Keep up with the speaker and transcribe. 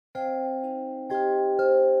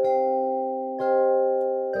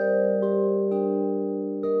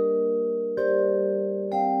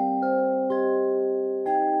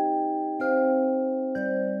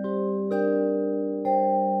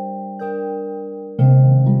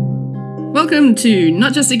Welcome to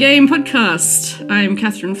Not Just a Game podcast. I'm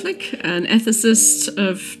Catherine Flick, an ethicist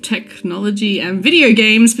of technology and video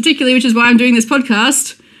games, particularly, which is why I'm doing this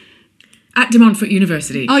podcast. At De Montfort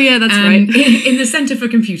University. Oh yeah, that's right. In the Centre for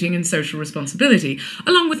Computing and Social Responsibility.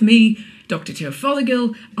 Along with me, Dr. Joe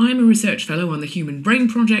Fothergill. I'm a research fellow on the Human Brain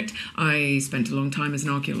Project. I spent a long time as an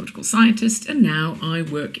archaeological scientist, and now I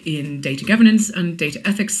work in data governance and data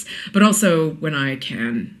ethics, but also, when I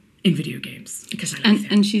can, in video games, because I like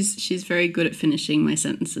them. And she's very good at finishing my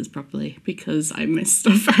sentences properly, because I miss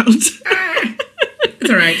stuff out. It's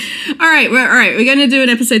all right. All right. We're going to do an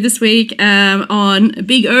episode this week on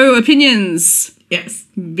Big O opinions. Yes.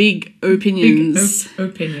 Big opinions. Big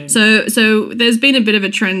opinions. So there's been a bit of a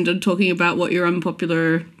trend on talking about what your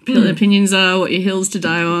unpopular opinions are, what your hills to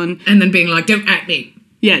die on. And then being like, don't at me.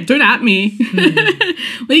 Yeah, don't at me.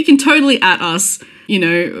 Well, you can totally at us. You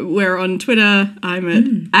know, we're on Twitter.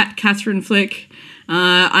 I'm at Catherine Flick.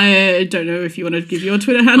 I don't know if you want to give your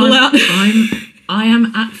Twitter handle out. I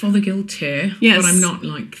am at Fothergill Tier, yes. But I'm not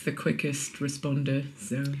like the quickest responder,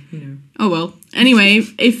 so, you know. Oh, well. Anyway,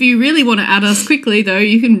 if you really want to add us quickly, though,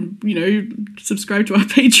 you can, subscribe to our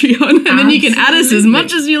Patreon, and then you can add us as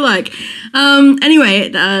much as you like.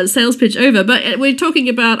 Anyway, sales pitch over, but we're talking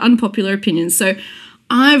about unpopular opinions. So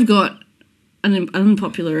I've got an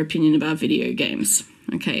unpopular opinion about video games.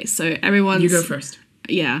 Okay, so everyone's... You go first.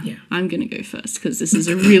 Yeah, I'm going to go first, because this is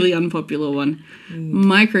a really unpopular one.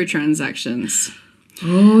 Microtransactions.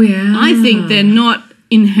 Oh, yeah. I think they're not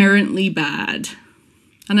inherently bad.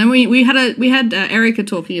 And then we had Erica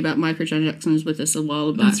talking about microtransactions with us a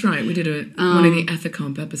while back. That's right. We did one of the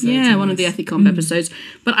Ethicomp episodes. Yeah, one of the Ethicomp episodes.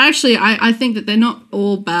 But actually, I think that they're not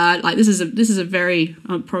all bad. Like this is a very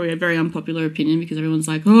probably a very unpopular opinion, because everyone's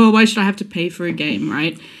like, oh, why should I have to pay for a game,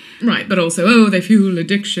 right? Right, but also, they fuel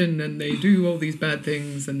addiction and they do all these bad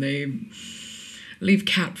things and they leave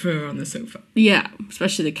cat fur on the sofa. Yeah,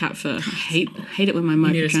 especially the cat fur. I hate it when my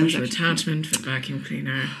microtransactions. You need a special attachment for vacuum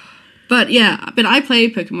cleaner. But I play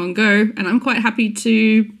Pokemon Go, and I'm quite happy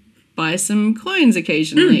to buy some coins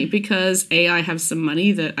occasionally because A, I have some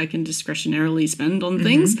money that I can discretionarily spend on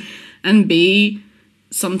things, and B,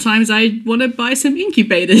 sometimes I want to buy some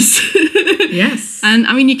incubators. Yes. And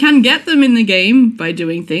I mean, you can get them in the game by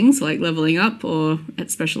doing things like leveling up or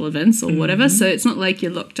at special events or whatever. So it's not like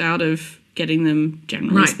you're locked out of getting them,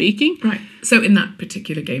 generally speaking. Right. So in that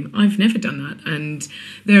particular game, I've never done that. And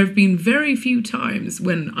there have been very few times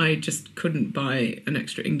when I just couldn't buy an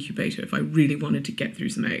extra incubator if I really wanted to get through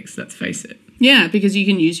some eggs, let's face it. Yeah, because you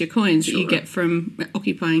can use your coins that you get from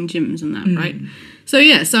occupying gyms and that, right? So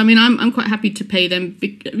I mean, I'm quite happy to pay them,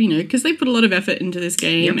 because they put a lot of effort into this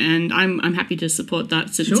game, and I'm happy to support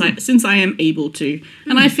that since I am able to,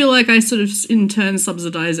 and I feel like I sort of in turn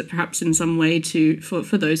subsidize it perhaps in some way for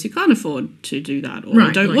those who can't afford to do that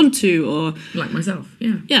or don't want to, or like myself,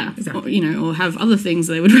 exactly. or have other things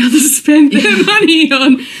they would rather spend their money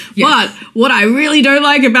on. Yes. But what I really don't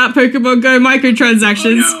like about Pokemon Go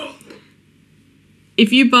microtransactions.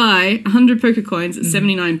 If you buy 100 Pokecoins, it's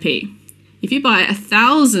 79p. If you buy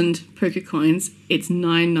 1,000 Pokecoins, it's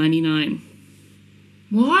 $9.99.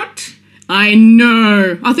 What? I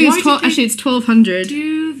know. I think it's 1,200.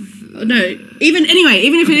 No, even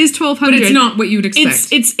if it is 1,200, but it's not what you would expect.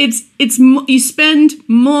 It's you spend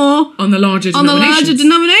more on the larger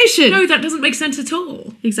denomination. No, that doesn't make sense at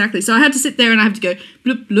all. Exactly. So I had to sit there and I have to go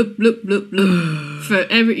bloop bloop bloop bloop bloop for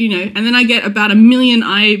every and then I get about 1 million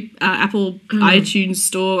Apple iTunes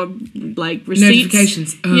Store like receipts,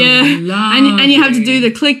 notifications. And you have to do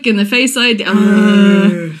the click and the Face ID.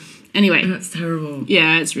 Anyway, that's terrible.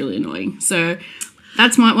 Yeah, it's really annoying. So.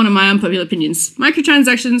 That's one of my unpopular opinions.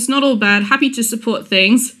 Microtransactions, not all bad. Happy to support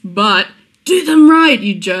things, but do them right,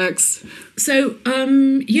 you jerks. So,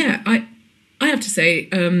 I have to say,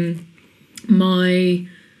 in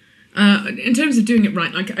terms of doing it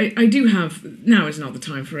right, like I do have, now is not the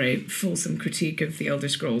time for a fulsome critique of the Elder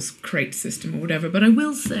Scrolls crate system or whatever, but I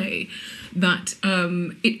will say that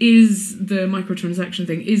it is, the microtransaction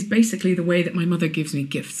thing is basically the way that my mother gives me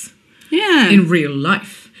gifts. Yeah. In real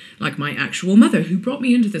life. Like my actual mother, who brought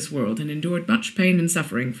me into this world and endured much pain and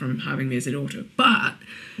suffering from having me as a daughter. But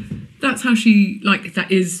that's how she,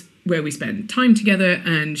 that is where we spend time together,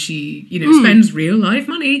 and she, spends real life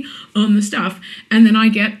money on the stuff, and then I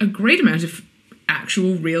get a great amount of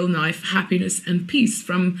actual real life happiness and peace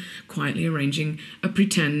from quietly arranging a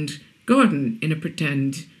pretend garden in a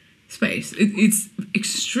pretend space. It's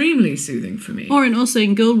extremely soothing for me. Or also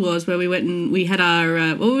in Guild Wars, where we went and we had our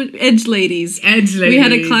Edge Ladies. Edge Ladies. We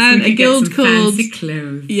had a guild called fancy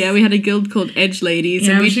clothes. Yeah, we had a guild called Edge Ladies.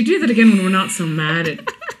 Yeah, and we should do that again when we're not so mad at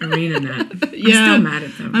ArenaNet. Yeah. I'm still mad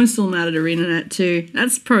at them. I'm still mad at ArenaNet too.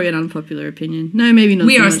 That's probably an unpopular opinion. No, maybe not.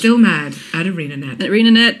 We so are much. still mad at ArenaNet.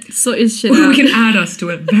 ArenaNet, sort his shit We out. can add us to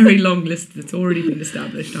a very long list that's already been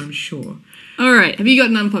established, I'm sure. All right. Have you got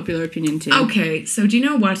an unpopular opinion too? Okay, so do you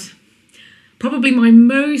know what? Probably my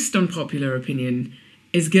most unpopular opinion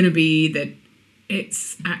is going to be that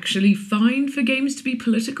it's actually fine for games to be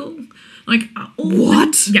political. Like,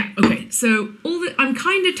 What? Okay. So I'm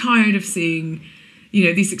kind of tired of seeing,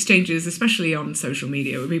 these exchanges, especially on social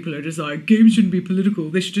media, where people are just like, games shouldn't be political,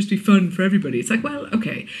 they should just be fun for everybody. It's like, well,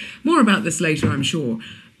 okay, more about this later, I'm sure.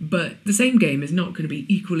 But the same game is not going to be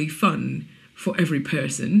equally fun for every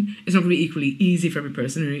person. It's not going to be equally easy for every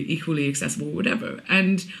person or equally accessible or whatever.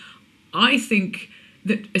 And I think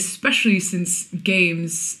that especially since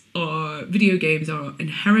video games are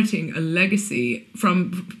inheriting a legacy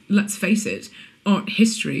from, let's face it, art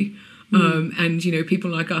history, and,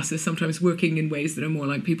 people like us are sometimes working in ways that are more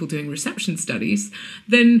like people doing reception studies,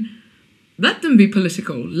 then let them be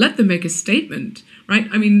political. Let them make a statement, right?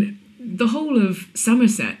 I mean, the whole of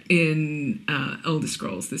Somerset in Elder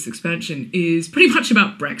Scrolls, this expansion, is pretty much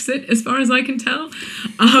about Brexit, as far as I can tell,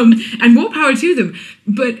 and more power to them.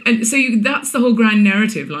 That's the whole grand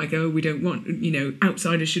narrative, like, oh, we don't want,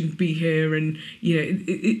 outsiders shouldn't be here, and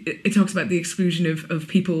it talks about the exclusion of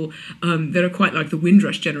people that are quite like the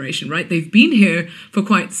Windrush generation, right? They've been here for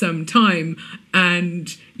quite some time,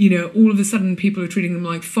 and all of a sudden people are treating them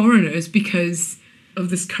like foreigners because of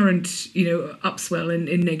this current, upswell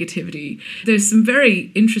in negativity. There's some very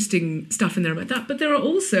interesting stuff in there about that, but there are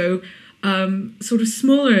also sort of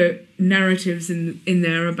smaller narratives in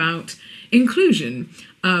there about inclusion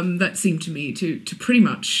that seem to me to pretty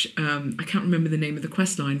much, I can't remember the name of the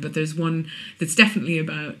quest line, but there's one that's definitely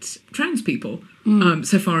about trans people,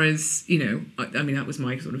 so far as, I mean, that was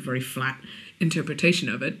my sort of very flat interpretation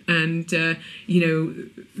of it, and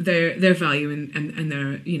their value and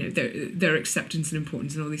their acceptance and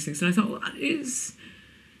importance and all these things. And I thought, well,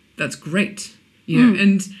 that's great,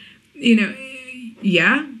 and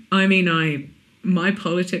I mean, my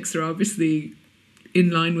politics are obviously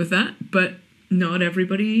in line with that, but not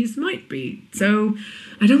everybody's might be. So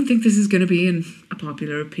I don't think this is going to be a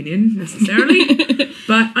popular opinion necessarily,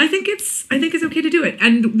 but I think it's okay to do it.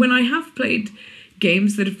 And when I have played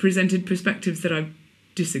games that have presented perspectives that I've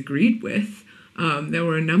disagreed with, there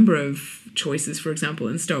were a number of choices, for example,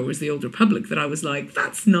 in Star Wars The Old Republic, that I was like,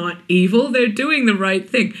 that's not evil, they're doing the right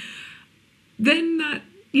thing. Then that,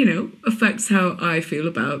 affects how I feel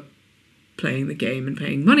about playing the game and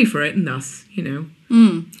paying money for it, and thus, I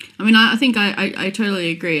mean, I think I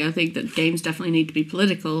totally agree. I think that games definitely need to be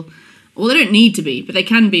political. Well, they don't need to be, but they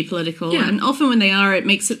can be political. Yeah. And often when they are, it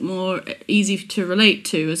makes it more easy to relate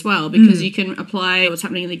to as well, because you can apply what's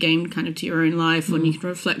happening in the game kind of to your own life, and you can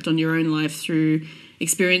reflect on your own life through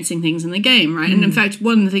experiencing things in the game, right? And in fact,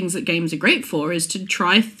 one of the things that games are great for is to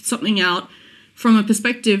try something out from a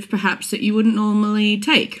perspective perhaps that you wouldn't normally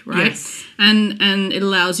take, right? Yes. And it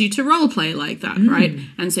allows you to role play like that, right?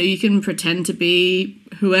 And so you can pretend to be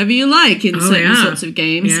whoever you like in certain sorts of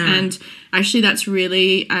games, and actually that's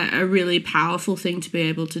really a really powerful thing to be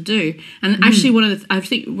able to do. And actually I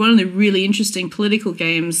think one of the really interesting political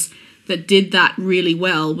games that did that really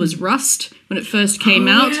well was Rust when it first came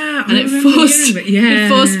out, and it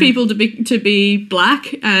forced people to be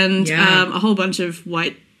black, and a whole bunch of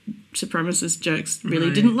white supremacist jerks really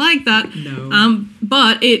didn't like that. No.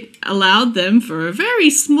 But it allowed them for a very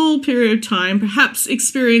small period of time perhaps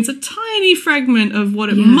experience a tiny fragment of what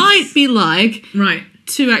it might be like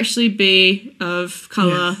to actually be of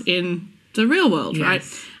colour in the real world, right?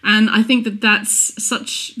 And I think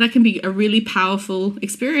that can be a really powerful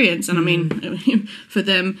experience. And I mean, for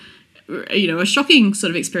them, a shocking sort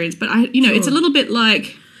of experience. But it's a little bit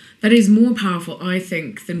like... That is more powerful, I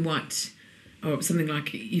think, than what... or something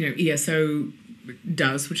like, ESO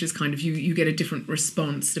does, which is kind of you get a different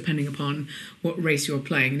response depending upon what race you're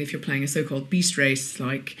playing. And if you're playing a so-called beast race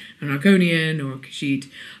like an Argonian or a Khajiit,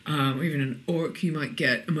 or even an Orc, you might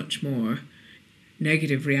get a much more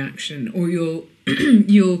negative reaction. Or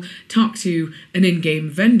you'll talk to an in-game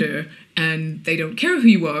vendor and they don't care who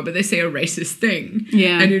you are, but they say a racist thing.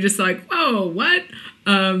 Yeah. And you're just like, whoa, what?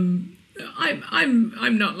 I'm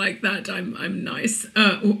not like that. I'm nice,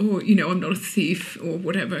 or I'm not a thief or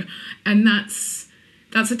whatever. And that's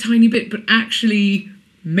a tiny bit, but actually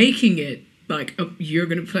making it like you're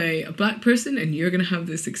going to play a black person and you're going to have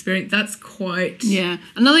this experience. That's quite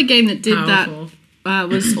Another game that did powerful. That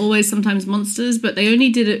was Always Sometimes Monsters, but they only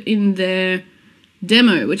did it in their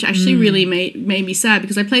demo, which actually really made me sad,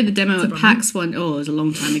 because I played the demo at PAX one. Oh, it was a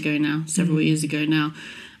long time ago now, several years ago now.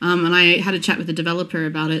 And I had a chat with the developer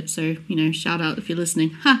about it, so, shout out if you're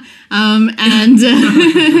listening. And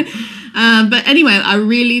but anyway, I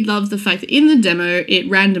really love the fact that in the demo, it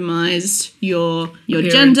randomized your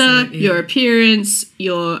gender, your appearance,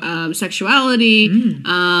 your sexuality,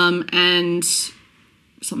 and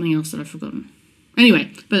something else that I've forgotten.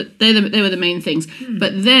 Anyway, but they were the main things.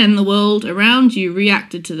 But then the world around you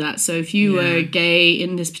reacted to that. So if you were gay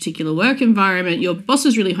in this particular work environment, your boss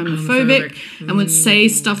was really homophobic and would say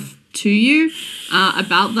stuff to you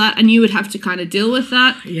about that, and you would have to kind of deal with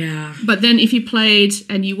that. Yeah. But then if you played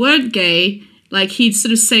and you weren't gay, like he'd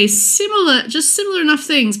sort of say similar enough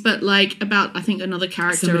things, but like about, I think, another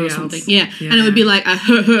character Somebody or else. something. Yeah. And it would be like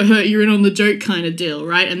a you're in on the joke kind of deal,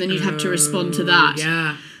 right? And then you'd have to respond to that.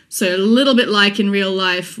 Yeah. So a little bit like in real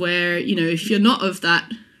life where, if you're not of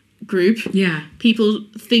that group, people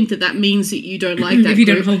think that means that you don't like that if you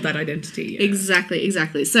group. don't hold that identity. Yeah.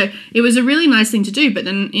 Exactly. So it was a really nice thing to do, but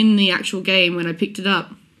then in the actual game, when I picked it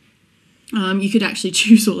up, you could actually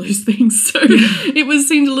choose all those things. So it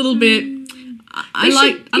seemed a little bit... I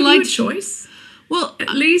like choice. Well, At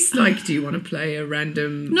least, do you want to play a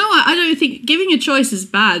random... No, I don't think giving a choice is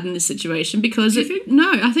bad in this situation because... Do you think?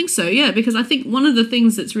 No, I think so, yeah, because I think one of the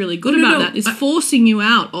things that's really good about that is forcing you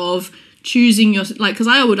out of choosing your... Because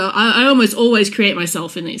I almost always create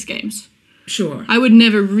myself in these games. Sure. I would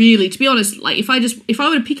never really... To be honest, if I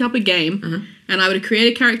were to pick up a game and I were to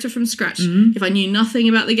create a character from scratch, if I knew nothing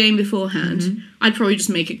about the game beforehand, I'd probably just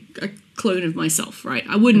make a clone of myself, right?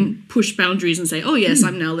 I wouldn't push boundaries and say, oh yes,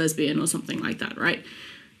 I'm now lesbian or something like that, right?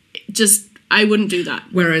 I wouldn't do that.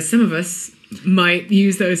 Whereas some of us might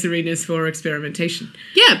use those arenas for experimentation.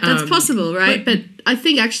 Yeah, that's possible, right? But I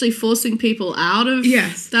think actually forcing people out of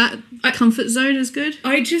that comfort zone is good.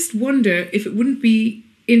 I just wonder if it wouldn't be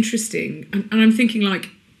interesting, and I'm thinking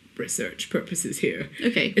research purposes here.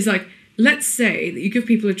 Okay. It's let's say that you give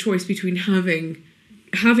people a choice between having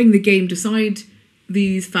the game decide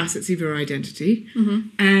these facets of your identity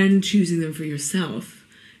and choosing them for yourself.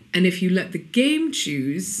 And if you let the game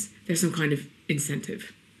choose, there's some kind of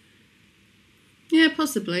incentive. Yeah,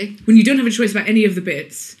 possibly. When you don't have a choice about any of the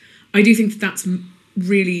bits, I do think that's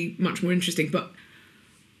really much more interesting. But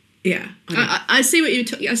yeah, I see what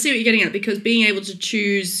you're getting at, because being able to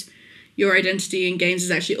choose your identity in games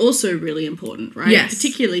is actually also really important, right? Yes.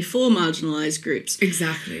 Particularly for marginalized groups.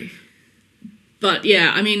 Exactly. But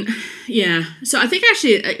yeah, I mean, yeah. So I think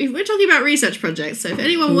actually, if we're talking about research projects, so if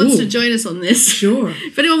anyone wants to join us on this, sure.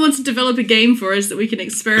 If anyone wants to develop a game for us that we can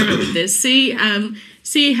experiment with this, see how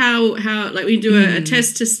we do an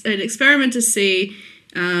experiment to see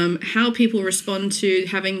how people respond to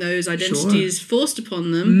having those identities forced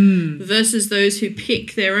upon them versus those who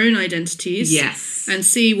pick their own identities. Yes. And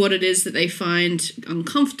see what it is that they find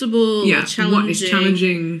uncomfortable or challenging. What is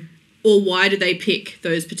challenging. Or why do they pick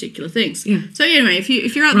those particular things? Yeah. So anyway, if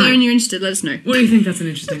you're out there and you're interested, let us know. Well, you think that's an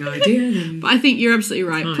interesting idea? Then but I think you're absolutely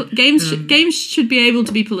right. Games should be able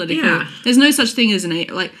to be political. Yeah. There's no such thing as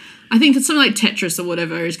I think that something like Tetris or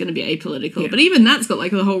whatever is going to be apolitical, but even that's got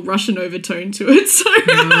the whole Russian overtone to it. So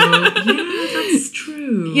yeah, that's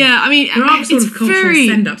true. Yeah, I mean, there are sort of cultural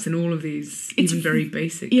send-ups in all of these, even very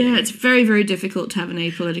basic. Yeah, it's very, very difficult to have an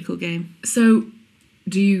apolitical game. So,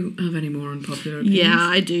 do you have any more unpopular opinions? Yeah,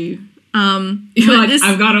 I do.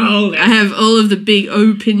 I've got a whole list. I have all of the big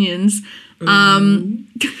opinions.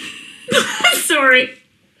 Sorry.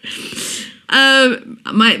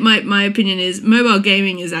 My opinion is mobile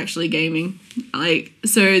gaming is actually gaming.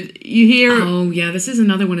 So you hear... Oh, yeah, this is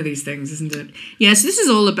another one of these things, isn't it? Yeah, so this is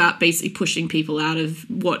all about basically pushing people out of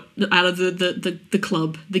the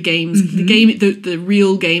club, the games, the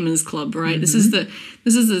real gamers club, right? This is the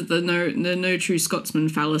no true Scotsman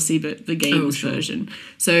fallacy, but the games version.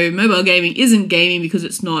 So mobile gaming isn't gaming because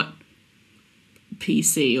it's not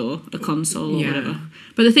PC or a console or whatever.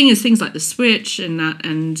 But the thing is, things like the Switch and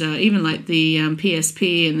even like the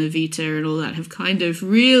PSP and the Vita and all that have kind of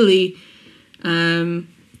really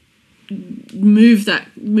move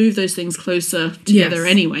those things closer together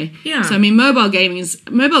anyway. Yeah. So I mean, mobile gaming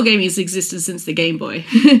has existed since the Game Boy,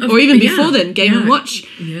 or even before then, Game & Watch.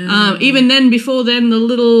 Yeah. Even then, before then, those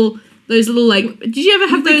little did you ever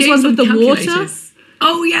have those ones with the water?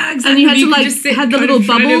 Oh yeah, exactly. And you had to had the little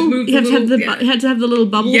bubble. You had to have the little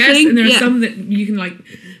bubble thing. Yes, and there are some that you can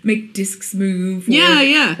make discs move.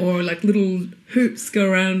 Or little hoops go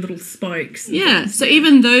around, little spikes. Yeah, so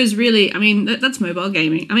even those really, I mean, that's mobile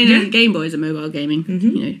gaming. I mean, Game Boys are mobile gaming.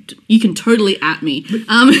 You can totally at me.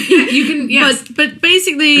 You can, yes. But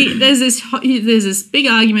basically, there's this big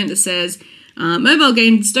argument that says mobile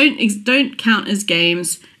games don't count as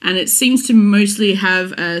games, And it seems to mostly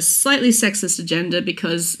have a slightly sexist agenda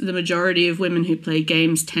because the majority of women who play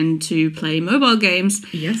games tend to play mobile games.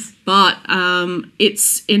 Yes. But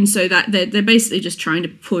it's in so that they're basically just trying to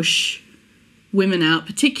push women out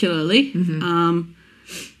particularly.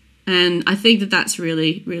 And I think that that's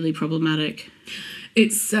really, really problematic.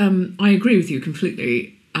 It's, I agree with you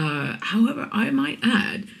completely. However, I might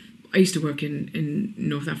add, I used to work in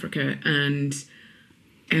North Africa and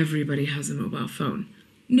everybody has a mobile phone.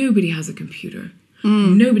 Nobody has a computer.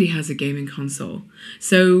 Nobody has a gaming console.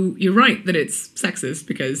 So you're right that it's sexist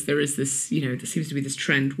because there is this, there seems to be this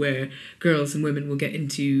trend where girls and women will get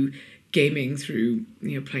into gaming through,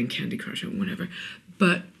 playing Candy Crush or whatever.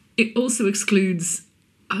 But it also excludes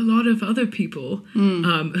a lot of other people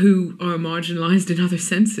who are marginalized in other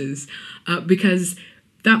senses because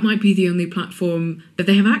that might be the only platform that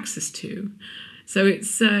they have access to. So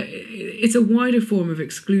it's a wider form of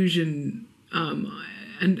exclusion,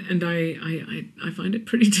 and I find it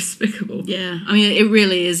pretty despicable. Yeah, I mean, it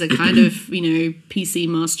really is a kind of PC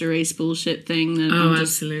master race bullshit thing that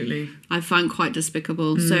absolutely I find quite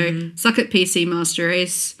despicable. So suck at PC master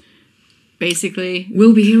race. Basically,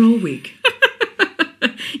 we'll be here all week.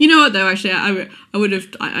 You know what though? Actually,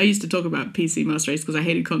 I used to talk about PC Master Race because I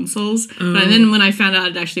hated consoles, and then when I found out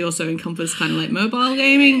it actually also encompassed kind of like mobile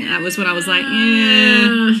gaming, that was when I was like,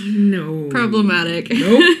 no, problematic.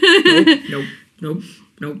 Nope.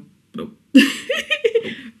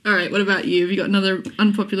 All right, what about you? Have you got another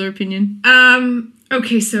unpopular opinion?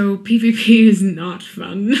 Okay, so PvP is not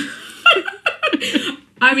fun.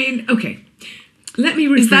 I mean, okay. Let me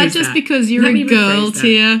rephrase that. Is that just because you're a girl,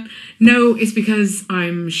 Tia? No, it's because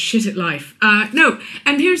I'm shit at life. No,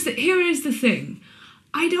 and here is the thing.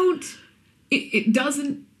 It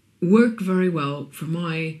doesn't work very well from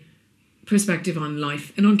my perspective on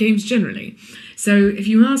life and on games generally. So if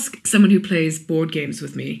you ask someone who plays board games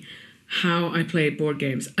with me how I play board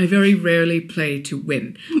games, I very rarely play to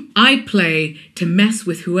win. I play to mess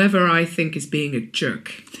with whoever I think is being a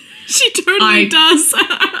jerk. She totally does.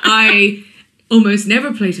 I almost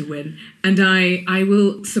never play to win, and I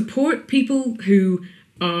will support people who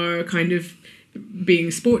are kind of being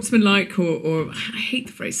sportsmanlike or I hate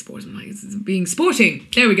the phrase sportsmanlike, it's being sporting.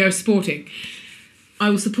 There we go, sporting. I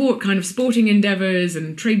will support kind of sporting endeavours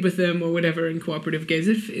and trade with them or whatever in cooperative games.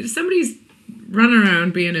 If somebody's running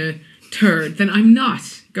around being a turd, then I'm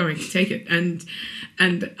not going to take it, and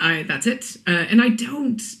that's it. And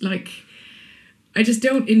I just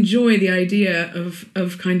don't enjoy the idea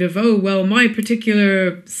of kind of, oh, well, my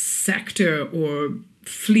particular sector or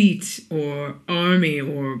fleet or army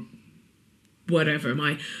or whatever,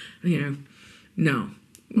 no,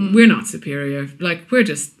 we're not superior. Like, we're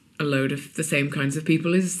just a load of the same kinds of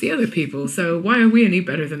people as the other people. So why are we any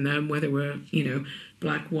better than them, whether we're,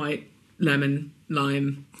 black, white, lemon,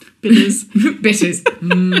 lime, bitters. Bitters.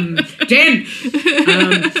 Gin!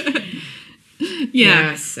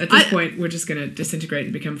 Yeah. Yes, at this point, we're just going to disintegrate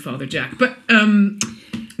and become Father Jack. But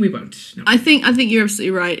we won't. No. I think you're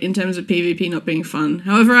absolutely right in terms of PvP not being fun.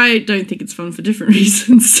 However, I don't think it's fun for different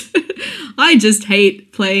reasons. I just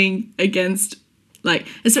hate playing against, all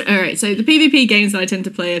right, so the PvP games that I tend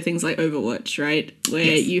to play are things like Overwatch, right? Where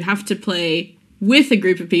you have to play with a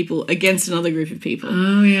group of people against another group of people.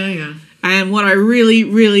 Oh, yeah. And what I really,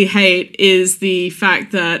 really hate is the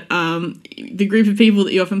fact that the group of people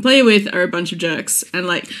that you often play with are a bunch of jerks, and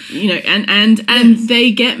and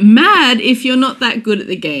they get mad if you're not that good at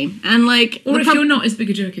the game, and or if you're not as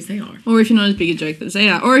big a jerk as they are, or if you're not as big a jerk as they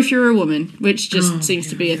are, or if you're a woman, which just seems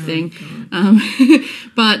to be a thing.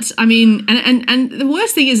 But I mean, and the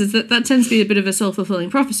worst thing is that tends to be a bit of a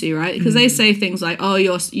self-fulfilling prophecy, right? Because they say things like, "Oh,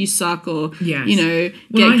 you suck," or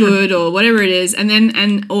get good, or whatever it is,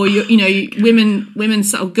 or women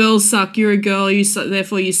suck, or girls suck. You're a girl, you suck,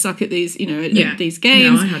 therefore you suck at these, at these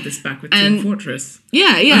games. I had this back with Team Fortress.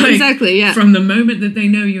 Yeah, exactly. Yeah. From the moment that they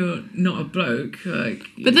know you're not a bloke,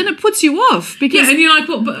 but then it puts you off because and you're like,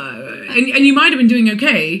 well, but, and you might have been doing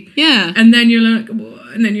okay. Yeah. And then you're like,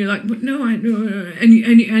 but no,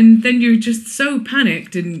 and then you're just so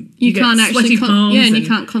panicked and you can't get sweaty palms. And you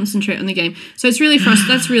can't concentrate on the game. So it's really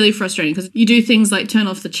that's really frustrating because you do things like turn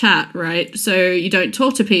off the chat, right? So you don't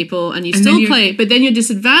talk to people and you still play, but then you're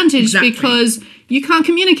disadvantaged because you can't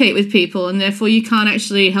communicate with people, and therefore you can't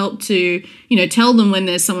actually help to, tell them when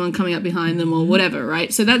there's someone coming up behind them or whatever,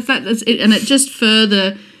 right? So that's it, and it just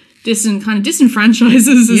further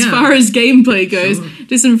disenfranchises as far as gameplay goes. Sure.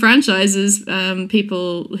 Disenfranchises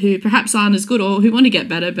people who perhaps aren't as good or who want to get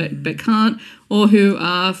better but can't, or who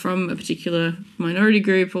are from a particular minority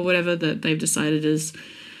group or whatever that they've decided is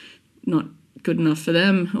not good enough for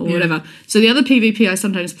them or whatever. So the other PvP I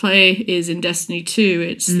sometimes play is in Destiny 2.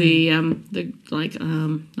 It's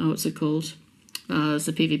what's it called? There's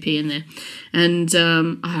a PvP in there, and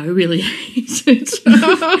I really hate it.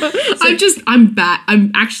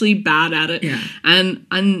 I'm actually bad at it. Yeah.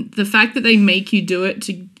 And the fact that they make you do it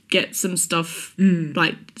to get some stuff,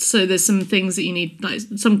 like, so there's some things that you need, like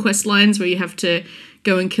some quest lines where you have to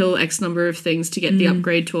go and kill X number of things to get the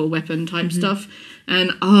upgrade to a weapon type stuff.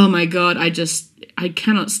 And oh my god, I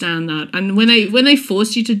cannot stand that. And when they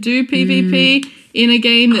force you to do PvP in a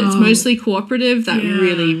game that's mostly cooperative, that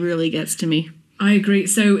really, really gets to me. I agree.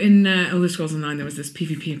 So in Elder Scrolls Online, there was this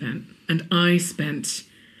PvP event, and I spent,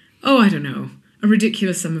 I don't know, a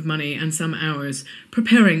ridiculous sum of money and some hours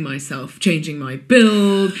preparing myself, changing my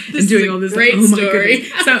build, and doing all this. Great story.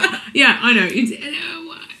 So yeah, I know,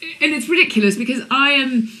 and it's ridiculous because I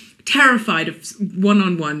am terrified of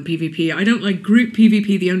one-on-one PvP. I don't like group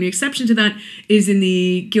PvP. The only exception to that is in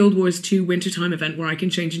the Guild Wars 2 Wintertime event where I can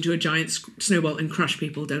change into a giant snowball and crush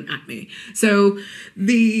people. Don't at me. So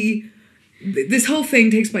this whole thing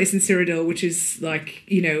takes place in Cyrodiil, which is like,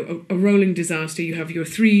 a rolling disaster. You have your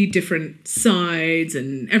 3 different sides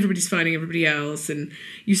and everybody's fighting everybody else. And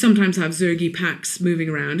you sometimes have Zergy packs moving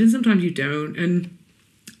around and sometimes you don't. And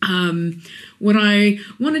what I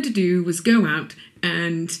wanted to do was go out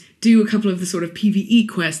and do a couple of the sort of PvE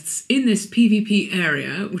quests in this PvP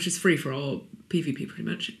area, which is free for all PvP pretty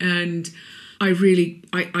much. And I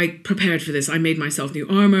prepared for this. I made myself new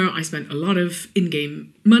armor. I spent a lot of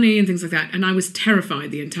in-game money and things like that. And I was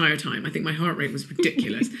terrified the entire time. I think my heart rate was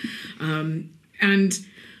ridiculous. And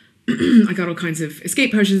I got all kinds of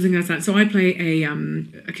escape potions and things like that. So I play a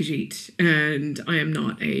Khajiit, and I am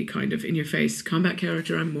not a kind of in-your-face combat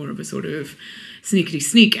character. I'm more of a sort of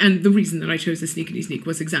sneakity-sneak. And the reason that I chose the sneakity-sneak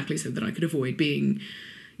was exactly so that I could avoid being,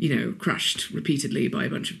 crushed repeatedly by a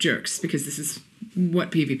bunch of jerks, because this is what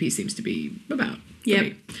PvP seems to be about. Yeah.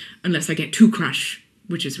 Unless I get to crush,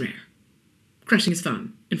 which is rare. Crushing is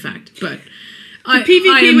fun, in fact, but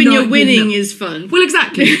PvP when you're winning is fun. Well,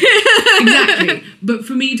 exactly. Exactly. But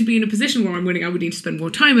for me to be in a position where I'm winning, I would need to spend more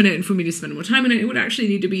time in it, and for me to spend more time in it, it would actually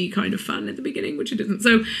need to be kind of fun at the beginning, which it isn't.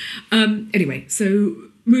 So, anyway, so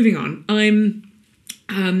moving on,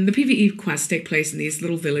 the PvE quests take place in these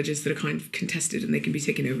little villages that are kind of contested and they can be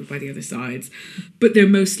taken over by the other sides. But they're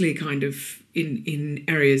mostly kind of in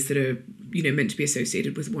areas that are, meant to be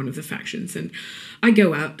associated with one of the factions. And I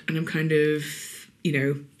go out and I'm kind of,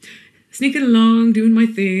 sneaking along, doing my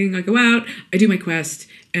thing. I go out, I do my quest,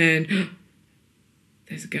 and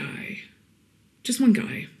there's a guy. Just one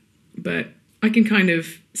guy. But I can kind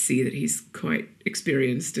of see that he's quite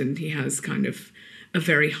experienced and he has kind of a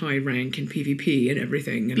very high rank in PvP and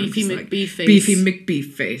everything. And Beefy I'm just McBeef face. Beefy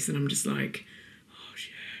McBeef face. And I'm just like, oh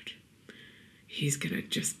shit. He's gonna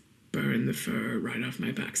just burn the fur right off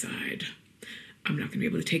my backside. I'm not gonna be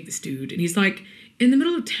able to take this dude. And he's like in the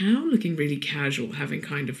middle of town looking really casual, having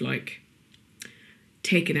kind of like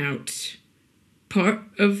taken out part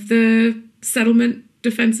of the settlement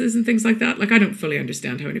defenses and things like that. Like, I don't fully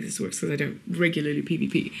understand how any of this works because I don't regularly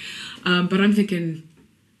PvP. But I'm thinking,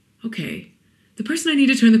 okay, the person I need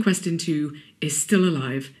to turn the quest into is still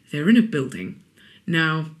alive. They're in a building.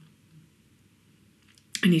 Now,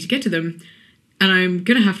 I need to get to them, and I'm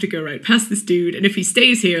going to have to go right past this dude, and if he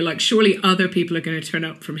stays here, like, surely other people are going to turn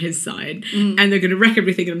up from his side, and they're going to wreck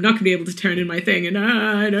everything, and I'm not going to be able to turn in my thing, and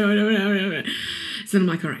no. So then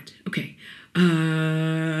I'm like, all right, okay.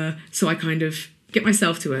 So I kind of get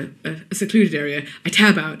myself to a secluded area. I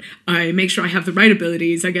tab out. I make sure I have the right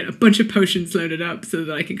abilities. I get a bunch of potions loaded up so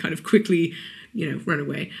that I can kind of quickly, run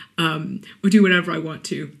away or do whatever I want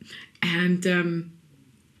to. And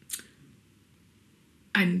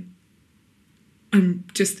I'm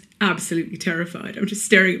just absolutely terrified. I'm just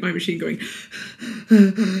staring at my machine going,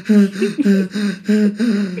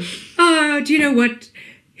 do you know what?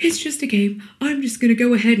 It's just a game. I'm just going to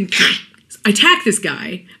go ahead and attack this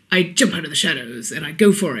guy. I jump out of the shadows and I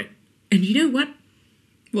go for it. And you know what?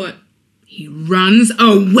 What? He runs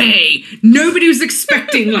away. Nobody was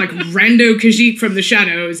expecting like rando Khajiit from the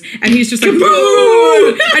shadows, and he's just like, boo!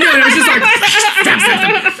 I know, and I was just like,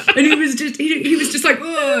 and he was just like,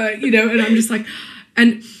 and I'm just like,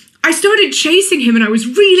 and I started chasing him, and I was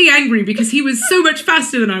really angry because he was so much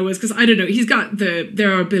faster than I was, because I don't know, he's got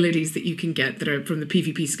there are abilities that you can get that are from the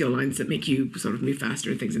PvP skill lines that make you sort of move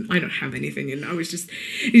faster and things, and I don't have anything, and he's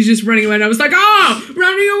just running away, and I was like,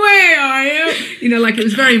 running away, are you? Like, it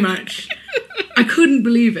was very much, I couldn't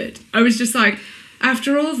believe it. I was just like,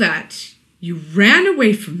 after all that, you ran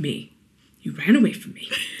away from me.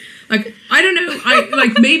 Like, I don't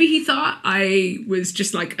know. Maybe he thought I was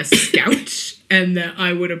just like a scout and that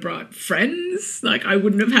I would have brought friends. Like, I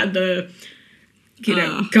wouldn't have had the,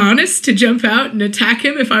 garnus to jump out and attack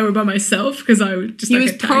him if I were by myself, because I would just He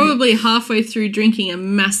was probably halfway through drinking a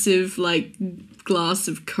massive, like, glass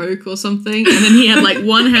of Coke or something, and then he had like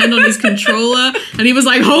one hand on his controller and he was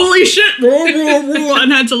like, holy shit,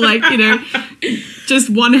 and had to, like, just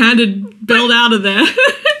one-handed build out of there.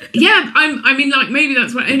 Yeah, I mean, like, maybe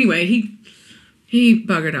that's what. Anyway, he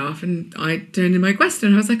buggered off and I turned in my quest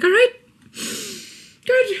and I was like, all right,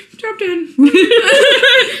 good job done.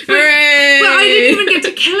 Hooray! But I didn't even get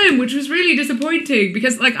to kill him, which was really disappointing,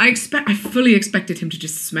 because like I fully expected him to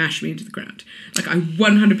just smash me into the ground. Like, I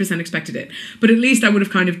 100% expected it. But at least I would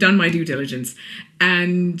have kind of done my due diligence.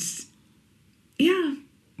 And yeah,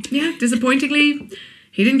 disappointingly,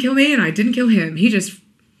 he didn't kill me and I didn't kill him. He just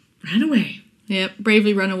ran away. Yep,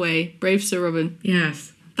 bravely run away. Brave Sir Robin.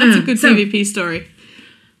 Yes. That's a good PvP story.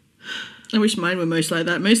 I wish mine were most like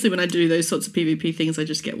that. Mostly when I do those sorts of PvP things, I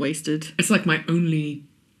just get wasted. It's like my only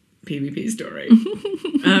PvP story.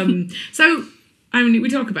 So, I mean, we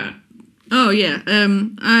talk about. Oh, yeah.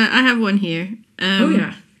 I have one here. Oh,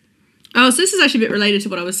 yeah. Oh, so this is actually a bit related to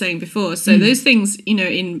what I was saying before. So those things,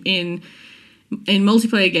 in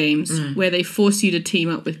multiplayer games where they force you to team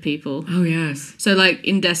up with people. Oh, yes. So, like,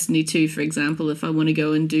 in Destiny 2, for example, if I want to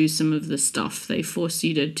go and do some of the stuff, they force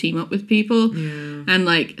you to team up with people. Yeah. And,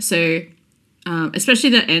 like, so...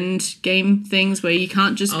 especially the end game things where you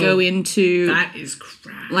can't just go into... That is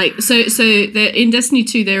crap. Like, so in Destiny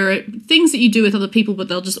 2, there are things that you do with other people, but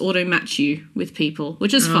they'll just auto-match you with people,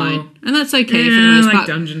 which is fine. And that's okay for the most part.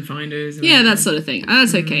 Dungeon finders. Yeah, that sort of thing. And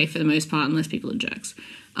that's okay for the most part, unless people are jerks.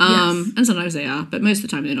 Yes. And sometimes they are, but most of the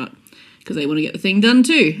time they're not, because they want to get the thing done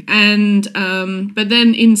too. And but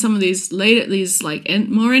then in some of these like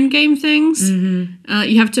more end game things,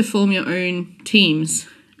 you have to form your own teams.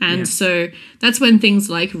 And so that's when things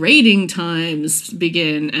like raiding times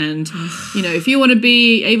begin. And, if you want to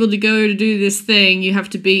be able to go to do this thing, you have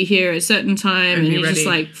to be here at a certain time. And you're just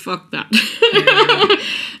like, fuck that. Yeah.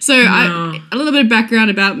 So a little bit of background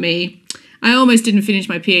about me. I almost didn't finish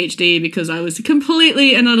my PhD because I was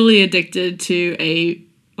completely and utterly addicted to a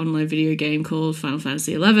online video game called Final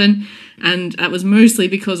Fantasy XI, and that was mostly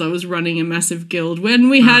because I was running a massive guild when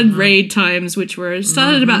we had raid times, which were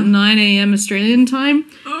started about 9 a.m. Australian time,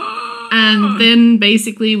 and then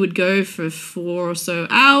basically would go for 4 or so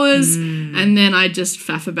hours, and then I'd just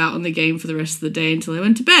faff about on the game for the rest of the day until I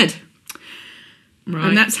went to bed. Right.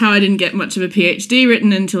 And that's how I didn't get much of a PhD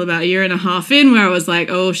written until about a year and a half in, where I was like,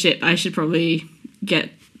 oh shit, I should probably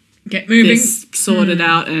get moving, this sorted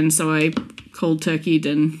out, and so I cold turkeyed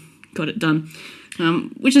and got it done,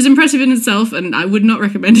 which is impressive in itself, and I would not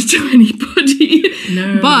recommend it to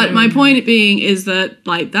anybody. But my point being is that,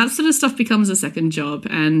 like, that sort of stuff becomes a second job,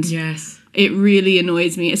 and it really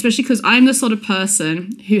annoys me, especially because I'm the sort of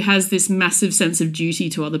person who has this massive sense of duty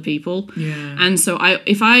to other people. Yeah. And so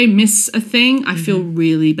if I miss a thing, I feel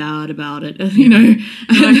really bad about it, you know.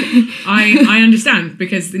 I understand,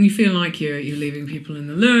 because then you feel like you're leaving people in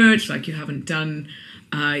the lurch, like you haven't done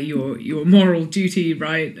your moral duty,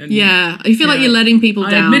 right? And you feel like you're letting people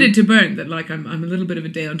down. I admitted to Bernd that, like, I'm a little bit of a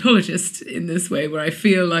deontologist in this way, where I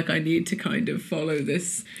feel like I need to kind of follow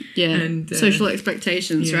this. Yeah, and social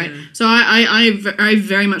expectations, right? So I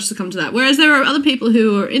very much succumb to that. Whereas there are other people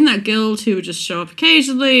who are in that guild who would just show up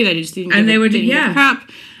occasionally. They just didn't give a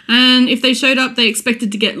crap. And if they showed up, they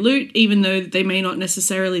expected to get loot, even though they may not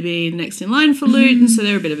necessarily be next in line for loot. And so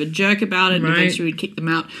they're a bit of a jerk about it, and eventually we'd kick them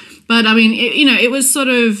out. But, I mean, it was sort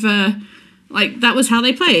of, like, that was how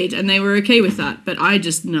they played, and they were okay with that. But I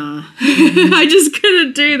just, I just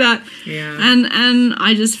couldn't do that. Yeah. And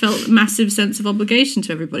I just felt a massive sense of obligation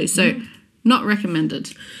to everybody. So, not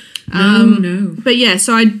recommended. No. But yeah,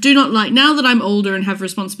 so I do not like, now that I'm older and have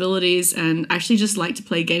responsibilities and actually just like to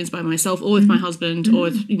play games by myself or with my husband or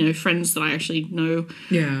with, friends that I actually know.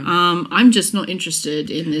 Yeah. I'm just not interested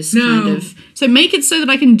in this kind of, so make it so that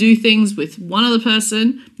I can do things with one other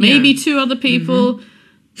person, maybe 2 other people,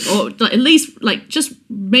 or at least, like, just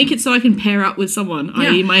make it so I can pair up with someone,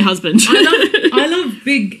 i.e. my husband. I love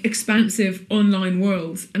big, expansive online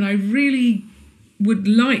worlds, and I really would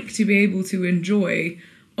like to be able to enjoy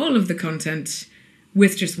all of the content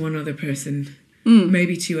with just one other person,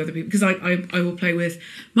 maybe 2 other people, because I will play with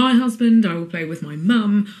my husband, I will play with my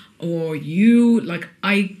mum, or you. Like,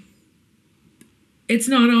 it's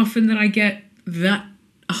not often that I get a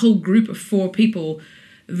whole group of 4 people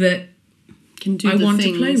that can do I want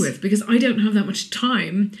to play with, because I don't have that much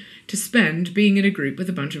time to spend being in a group with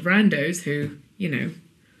a bunch of randos who,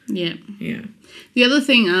 Yeah. Yeah. The other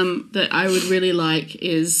thing that I would really like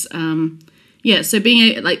is so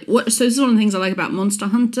being so this is one of the things I like about Monster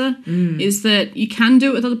Hunter is that you can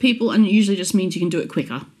do it with other people, and it usually just means you can do it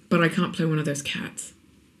quicker. But I can't play one of those cats.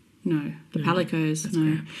 No, the Palicos,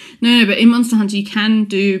 no. But in Monster Hunter, you can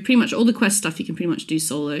do pretty much all the quest stuff. You can pretty much do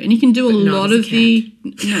solo, and you can do a lot of the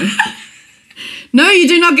No, you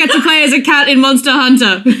do not get to play as a cat in Monster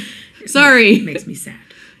Hunter. Sorry, It makes me sad.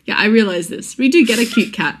 Yeah, I realize this. We do get a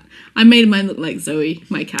cute cat. I made mine look like Zoe.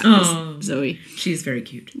 My cat is Zoe. She's very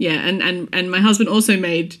cute. Yeah, and my husband also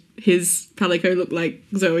made his Palico look like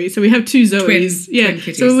Zoe. So we have two Zoes. Twin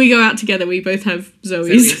kitties. So when we go out together, we both have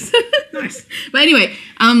Zoes. Nice. But anyway,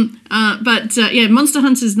 Monster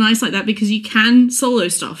Hunter is nice like that because you can solo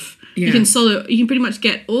stuff. Yeah. You can pretty much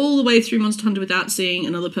get all the way through Monster Hunter without seeing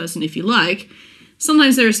another person if you like.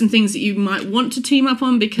 Sometimes there are some things that you might want to team up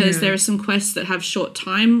on because there are some quests that have short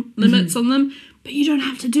time limits on them, but you don't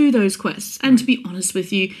have to do those quests. And to be honest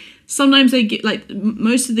with you, sometimes they get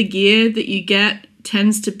most of the gear that you get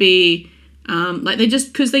tends to be they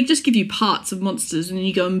just give you parts of monsters and then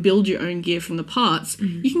you go and build your own gear from the parts.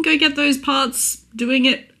 You can go get those parts doing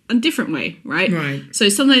it a different way, right? Right. So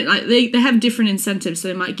something like they have different incentives. So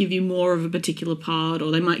they might give you more of a particular part,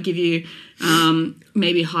 or they might give you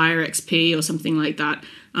maybe higher XP or something like that.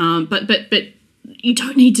 But you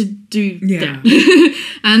don't need to do that.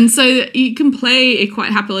 And so you can play it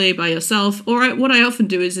quite happily by yourself. Or what I often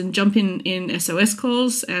do is jump in SOS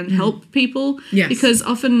calls and help people. Yes. Because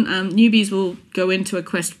often newbies will go into a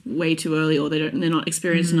quest way too early, or they're not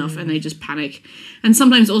experienced enough, and they just panic. And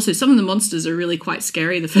sometimes also some of the monsters are really quite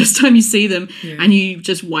scary the first time you see them, and you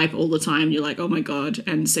just wipe all the time. You're like, oh my God.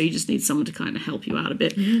 And so you just need someone to kind of help you out a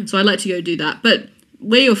bit. So I like to go do that. But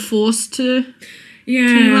where you're forced to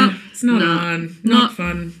team up, it's not on. Not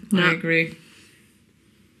fun. No. I agree.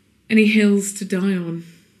 Any hills to die on?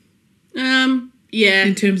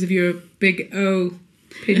 In terms of your big O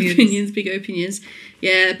opinions. Big opinions.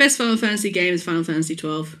 Yeah, best Final Fantasy game is Final Fantasy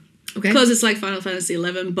 12. Okay. Because it's like Final Fantasy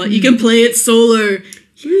 11, but you can play it solo.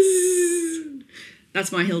 Yes.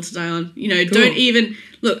 That's my hill to die on. Don't even...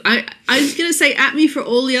 Look, I was going to say at me for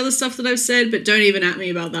all the other stuff that I've said, but don't even at me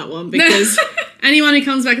about that one, because anyone who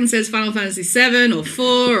comes back and says Final Fantasy 7 or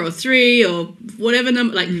 4 or 3 or whatever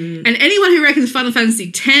number, and anyone who reckons Final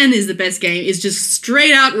Fantasy 10 is the best game is just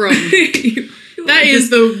straight out wrong. That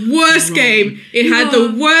is the worst game. It had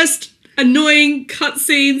the worst annoying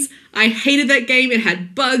cutscenes. I hated that game. It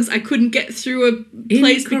had bugs. I couldn't get through a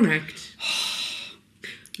place. Incorrect.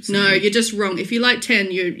 No, you're just wrong. If you like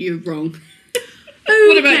 10, you're wrong.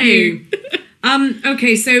 What about you?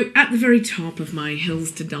 Okay, so at the very top of my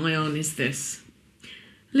hills to die on is this.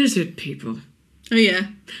 Lizard people. Oh, yeah.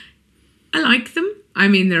 I like them. I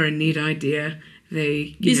mean, they're a neat idea.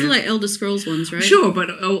 These are like Elder Scrolls ones, right? Sure,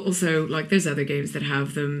 but also, there's other games that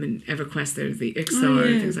have them, and EverQuest, there's the Ixar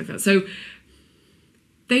and things like that. So,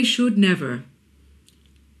 they should never,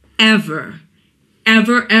 ever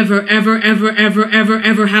have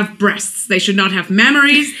breasts. They should not have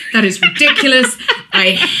memories. That is ridiculous.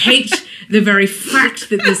 I hate the very fact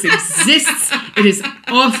that this exists. It is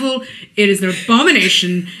awful. It is an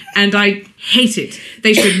abomination, and I hate it.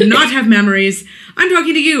 They should not have memories. I'm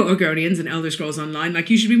talking to you, Argonians and Elder Scrolls Online.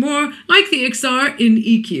 You should be more like the Ixar in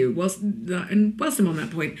EQ. Whilst I'm on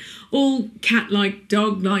that point, all cat-like,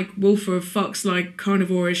 dog-like, wolf or fox-like,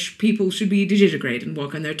 carnivore-ish people should be digitigrade and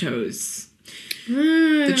walk on their toes.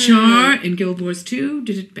 The Char in Guild Wars 2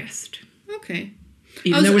 did it best. Okay.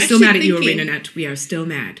 Even though we're still mad at you, ArenaNet. We are still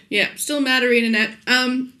mad. Yeah, still mad, ArenaNet.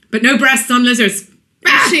 But no breasts on lizards.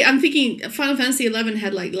 Actually, I'm thinking Final Fantasy 11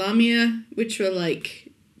 had Lamia, which were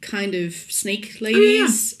kind of snake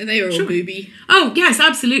ladies, and they were all booby. Oh, yes,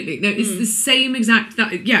 absolutely. No, it's the same exact...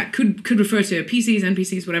 could refer to PCs,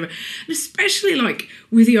 NPCs, whatever. And especially,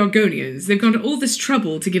 with the Argonians, they've gone to all this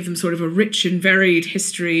trouble to give them sort of a rich and varied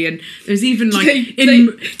history, and there's even, Do they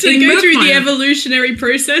go through the evolutionary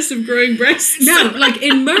process of growing breasts? No,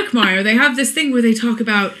 in Murkmire, they have this thing where they talk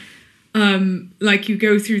about, you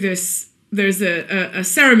go through this... There's a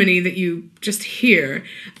ceremony that you just hear,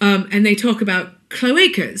 and they talk about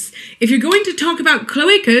cloacas. If you're going to talk about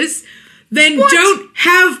cloacas, then don't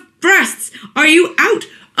have breasts. Are you out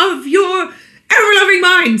of your ever-loving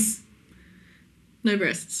minds? No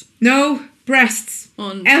breasts. No breasts.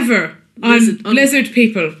 On lizard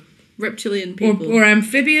people. Reptilian people. Or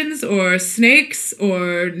amphibians, or snakes,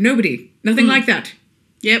 or nobody. Nothing like that.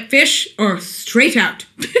 Yep. Fish, or straight out.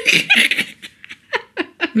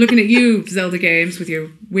 I'm looking at you, Zelda games, with your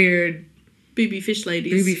weird... Booby fish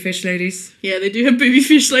ladies. Booby fish ladies. Yeah, they do have booby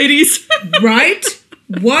fish ladies. Right?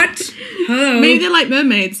 What? Hello? Maybe they're like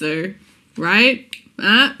mermaids, though. Right?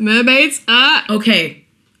 Mermaids. Okay.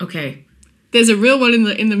 There's a real one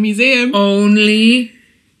in the museum. Only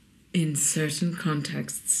in certain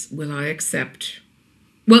contexts will I accept.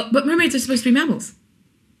 Well, but mermaids are supposed to be mammals.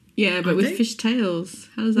 Yeah, but Aren't with they? fish tails.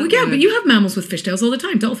 How does that Well, yeah, work? but you have mammals with fishtails all the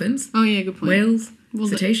time. Dolphins, Oh, yeah, good point. whales, Well,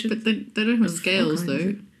 cetaceans. But they don't have scales, kinds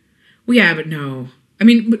though. Well, yeah, but no. I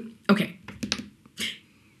mean, but, okay.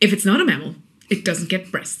 If it's not a mammal, it doesn't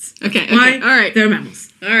get breasts. Okay, Why? all right. They're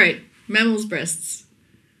mammals. All right. Mammals' breasts.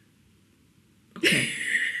 Okay.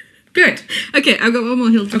 Good. Okay, I've got one more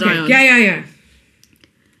hill to die on. Yeah.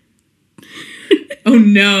 Oh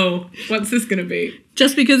no. What's this gonna be?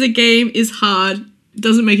 Just because a game is hard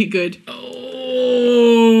doesn't make it good.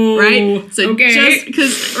 Oh. Right? So okay. just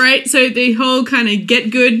because, right? So the whole kind of get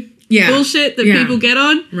good bullshit that people get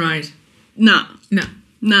on, Right. nah.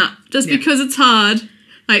 No. Just Yeah. because it's hard.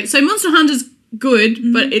 Like, so Monster Hunter's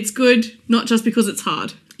good, but it's good not just because it's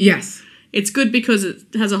hard. Yes. It's good because it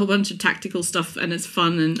has a whole bunch of tactical stuff and it's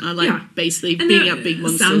fun and I like basically And beating there- up big it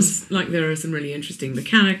monsters. Sounds like there are some really interesting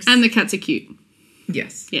mechanics. And the cats are cute.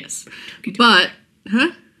 yes. Yes. But,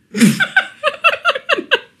 huh?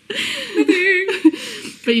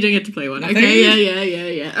 But you don't get to play one. Nothing.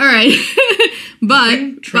 Okay, yeah. All right.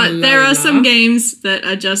 but there are some games that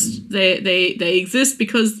are just they exist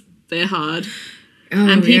because they're hard. Oh,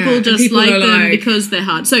 And people yeah. just People like are them like, because they're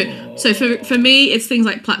hard. So for me, it's things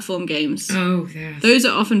like platform games. oh, yes. Those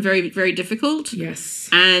are often very, very difficult. Yes.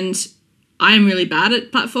 And I am really bad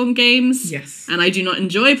at platform games. Yes. And I do not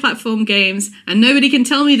enjoy platform games. And nobody can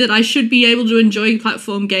tell me that I should be able to enjoy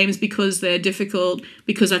platform games because they're difficult,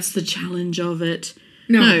 because that's the challenge of it.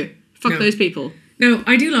 No. Fuck No. those people. No,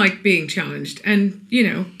 I do like being challenged. And, you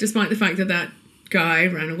know, despite the fact that that guy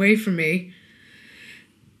ran away from me,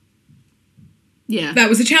 Yeah. that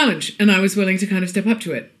was a challenge. And I was willing to kind of step up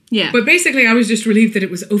to it. Yeah. But basically, I was just relieved that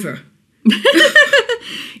it was over.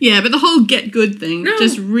 Yeah, but the whole get good thing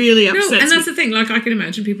just really upsets No, and me. that's the thing. Like, I can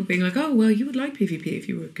imagine people being like, oh, well, you would like PvP if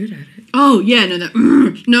you were good at it. Oh yeah,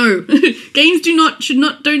 no. Games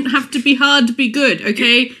don't have to be hard to be good.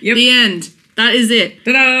 Okay, Yep. The end. That is it.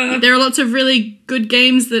 Ta-da! There are lots of really good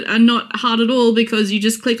games that are not hard at all because you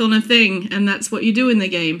just click on a thing and that's what you do in the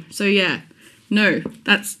game. So yeah, no,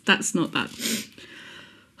 that's not that.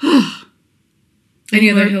 Any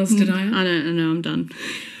other hills to die on? I know. I'm done.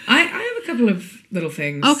 I have a couple of little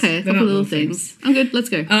things. Okay, a They're couple not little things. I'm good. Let's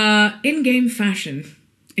go. In-game fashion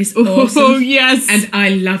is Oh awesome. yes. And I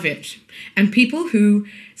love it. And people who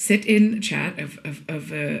sit in chat of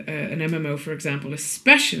an MMO, for example,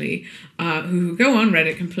 especially, who go on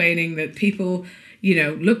Reddit complaining that people, you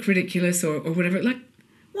know, look ridiculous or whatever. Like,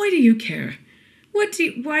 why do you care? Why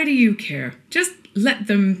do you care? Just let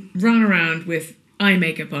them run around with eye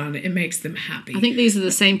makeup on. It makes them happy. I think these are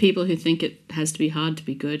the same people who think it has to be hard to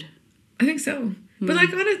be good. I think so. But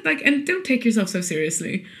and don't take yourself so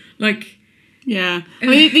seriously. Like, yeah. I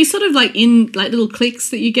mean, these sort of like little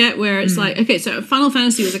clicks that you get where it's like, okay, so Final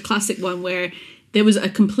Fantasy was a classic one where there was a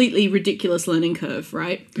completely ridiculous learning curve,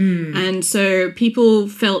 right? And so people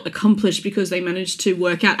felt accomplished because they managed to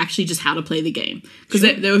work out actually just how to play the game. Because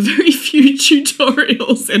there were very few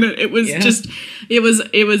tutorials in it. It was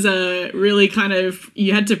it was a really kind of,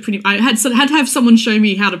 you had to I had to have someone show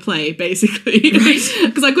me how to play, basically.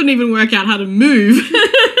 Because I couldn't even work out how to move.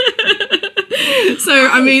 So,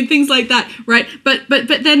 I mean, things like that, right? But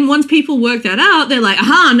then once people work that out, they're like,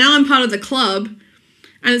 aha, now I'm part of the club.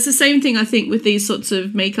 And it's the same thing, I think, with these sorts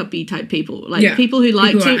of makeup-y type people. Like, people who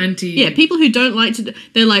like people who don't like to,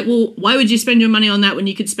 they're like, well, why would you spend your money on that when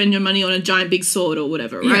you could spend your money on a giant big sword or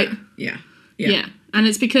whatever, right? Yeah. And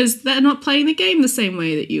it's because they're not playing the game the same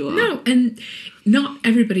way that you are. No, and not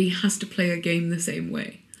everybody has to play a game the same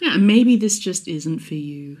way. Yeah, and maybe this just isn't for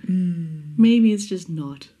you. Maybe it's just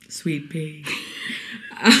not. Sweet pea.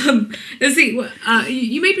 Let's see.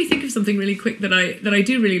 You made me think of something really quick that I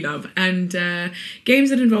do really love, and games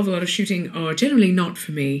that involve a lot of shooting are generally not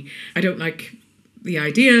for me. I don't like the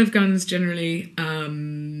idea of guns generally.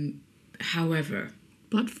 However,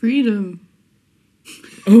 but freedom.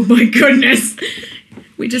 Oh my goodness!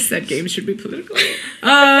 We just said games should be political.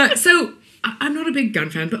 So I'm not a big gun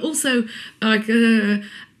fan, but also like.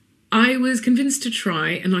 I was convinced to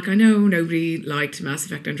try, and like I know nobody liked Mass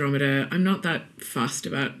Effect Andromeda. I'm not that fussed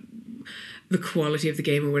about the quality of the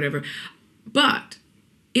game or whatever, but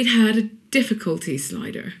it had a difficulty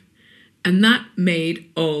slider, and that made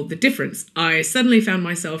all the difference. I suddenly found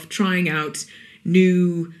myself trying out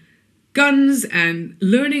new guns and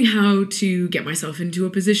learning how to get myself into a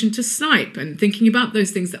position to snipe and thinking about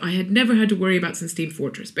those things that I had never had to worry about since Team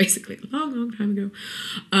Fortress, basically, a long, long time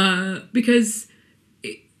ago, because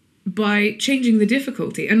by changing the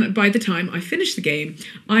difficulty, and by the time I finished the game,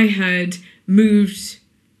 I had moved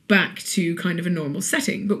back to kind of a normal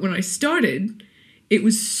setting. But when I started, it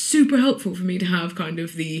was super helpful for me to have kind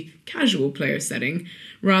of the casual player setting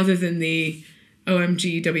rather than the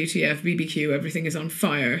OMG, WTF, BBQ, everything is on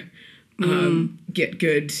fire, get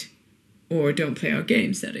good, or don't play our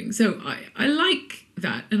game setting. So I like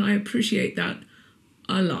that, and I appreciate that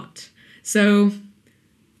a lot. So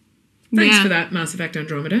thanks for that, Mass Effect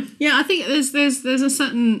Andromeda. Yeah, I think there's a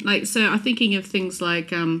certain, like, so I'm thinking of things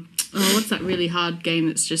like, what's that really hard game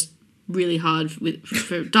that's just really hard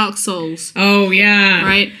for Dark Souls? Oh, yeah.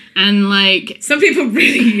 Right? And, like... Some people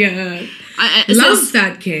really love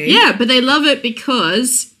that game. Yeah, but they love it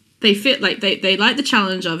because they feel like they like the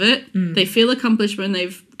challenge of it. They feel accomplished when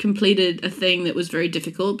they've completed a thing that was very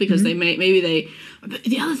difficult because they But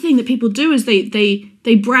the other thing that people do is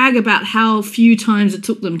they brag about how few times it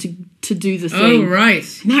took them to do the thing. Oh, right.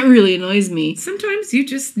 And that really annoys me. Sometimes you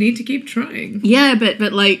just need to keep trying. Yeah,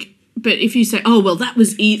 but if you say, oh, well, that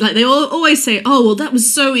was easy, like they always say, oh, well, that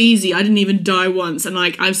was so easy, I didn't even die once, and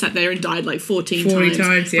like I've sat there and died like 40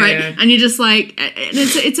 times, yeah, right? yeah. And you're just like, and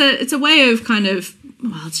it's a way of kind of,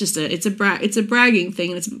 well, it's a bragging thing,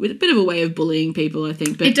 and it's a bit of a way of bullying people, I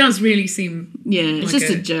think. But it does really seem it's like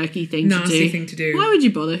just a jerky thing to do. Nasty thing to do. Why would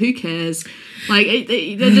you bother? Who cares? Like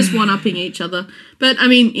they're just one-upping each other. But I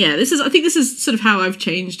mean, yeah, I think this is sort of how I've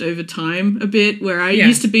changed over time a bit, where I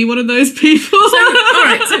used to be one of those people. So, all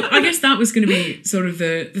right, so I guess that was going to be sort of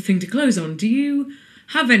the thing to close on. Do you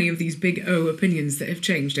have any of these big O opinions that have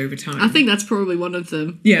changed over time? I think that's probably one of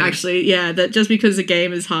them. Yeah. Actually, yeah, that just because a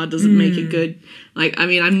game is hard doesn't make it good. Like, I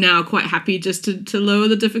mean, I'm now quite happy just to lower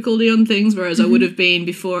the difficulty on things, whereas I would have been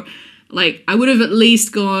before. Like, I would have at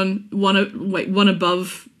least gone one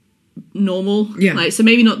above normal. Yeah. Like, so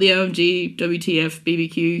maybe not the OMG, WTF,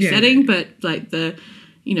 BBQ setting, but like the...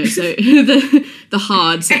 so the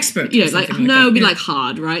hard expert, like like no, that. It'd be like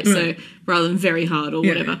hard, right? So rather than very hard or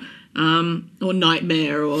whatever, or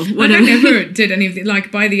nightmare or whatever. I never did any of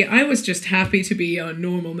the I was just happy to be on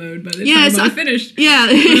normal mode by the time I finished.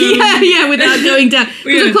 Yeah, without going down.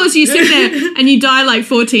 Because of course you sit there and you die like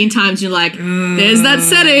 14 times. You're like, there's that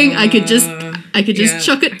setting. I could just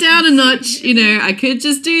chuck it down a notch. I could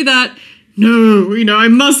just do that. No, I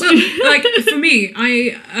must. Well, like for me,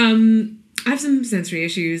 I have some sensory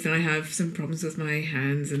issues and I have some problems with my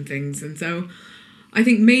hands and things, and so I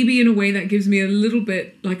think maybe in a way that gives me a little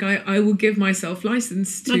bit, like I will give myself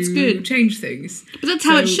license to change things. But that's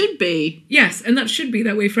how it should be. Yes, and that should be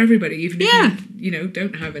that way for everybody, even if you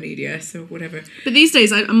don't have an EDS or whatever. But these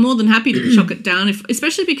days I'm more than happy to chuck it down,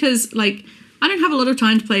 especially because like I don't have a lot of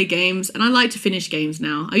time to play games, and I like to finish games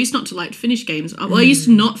now. I used not to like to finish games. Well, I used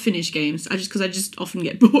to not finish games. Because I just often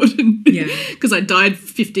get bored, because I died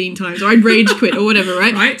 15 times, or I'd rage quit or whatever,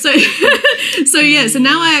 right? Right. So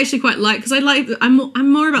now I actually quite like, because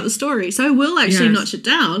I'm more about the story, so I will actually notch it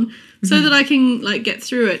down so that I can like get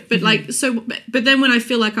through it. But but then when I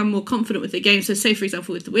feel like I'm more confident with the game, so say for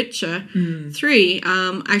example with The Witcher 3,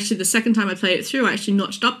 actually the second time I played it through, I actually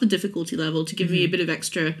notched up the difficulty level to give me a bit of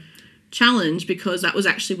extra challenge, because that was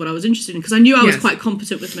actually what I was interested in, because I knew I was quite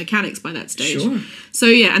competent with mechanics by that stage. Sure. So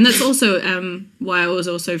and that's also why I was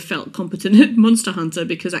also felt competent at Monster Hunter,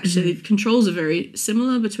 because actually the controls are very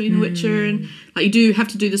similar between The Witcher and like you do have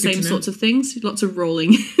to do the same sorts of things, lots of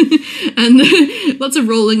rolling and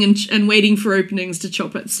and waiting for openings to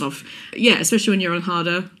chop at stuff. Yeah, especially when you're on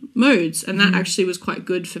harder modes, and that actually was quite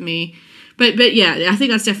good for me. But yeah, I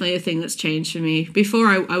think that's definitely a thing that's changed for me. Before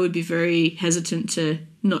I would be very hesitant to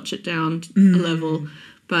notch it down a level,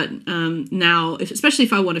 but now, especially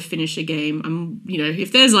if I want to finish a game, I'm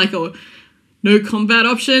if there's like a no combat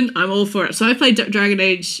option, I'm all for it. So I played Dragon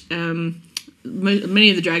Age, many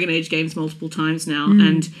of the Dragon Age games multiple times now,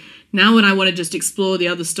 and now when I want to just explore the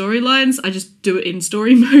other storylines, I just do it in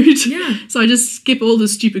story mode. Yeah. So I just skip all the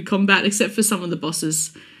stupid combat except for some of the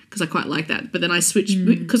bosses, because I quite like that. But then I switch,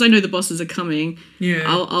 because I know the bosses are coming,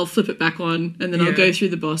 I'll flip it back on, and then I'll go through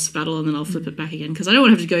the boss battle, and then I'll flip it back again, because I don't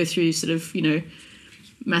want to have to go through sort of,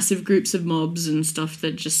 massive groups of mobs and stuff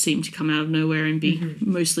that just seem to come out of nowhere and be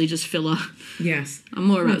mostly just filler. Yes. I'm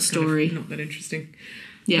more about story. Not that interesting.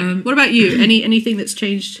 Yeah. What about you? Anything that's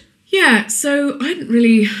changed? Yeah, so I hadn't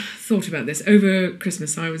really thought about this. Over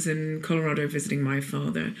Christmas, I was in Colorado visiting my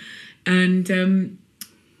father, and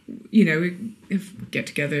we have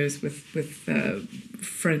get-togethers with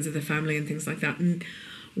friends of the family and things like that. And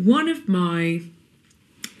one of my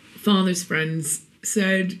father's friends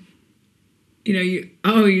said, are you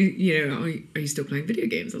still playing video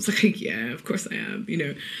games? I was like, yeah, of course I am.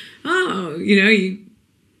 You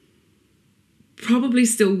probably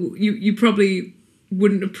still, you probably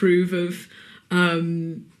wouldn't approve of,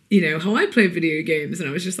 how I play video games. And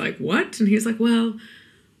I was just like, what? And he was like, well,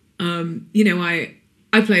 I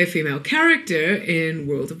play a female character in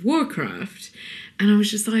World of Warcraft. And I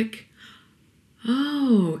was just like,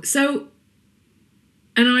 oh. So,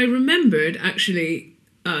 and I remembered actually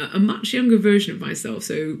a much younger version of myself.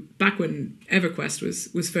 So back when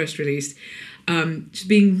EverQuest was first released, just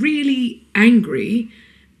being really angry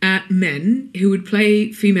at men who would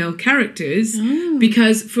play female characters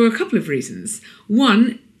because for a couple of reasons.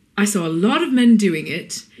 One, I saw a lot of men doing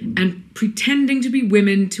it and pretending to be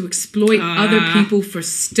women to exploit other people for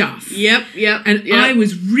stuff. Yep. And I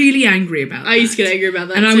was really angry about that. I used to get angry about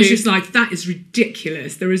that and too. I was just like, that is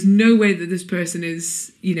ridiculous. There is no way that this person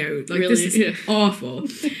is, really, this is awful.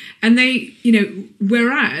 And they,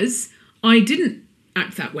 whereas I didn't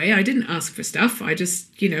act that way. I didn't ask for stuff. I just,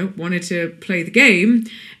 wanted to play the game.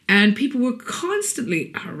 And people were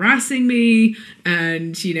constantly harassing me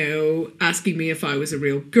and, asking me if I was a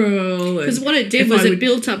real girl. Because what it did was it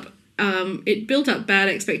built up bad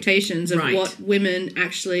expectations of what women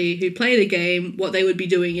actually who play the game, what they would be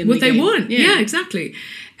doing in the game. What they want. Yeah, exactly.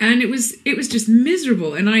 And it was just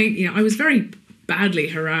miserable. And I was very badly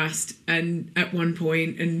harassed and at one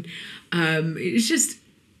point, and it was just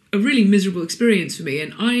a really miserable experience for me.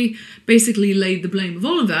 And I basically laid the blame of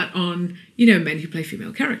all of that on, men who play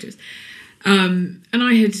female characters. And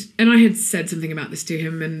I had said something about this to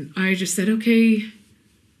him, and I just said, okay.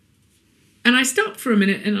 And I stopped for a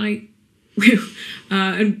minute, and we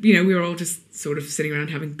were all just sort of sitting around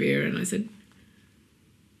having beer, and I said,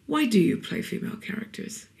 why do you play female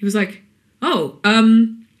characters? He was like, oh,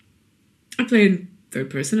 I play in third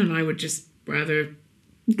person, and I would just rather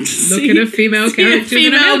look at a female character than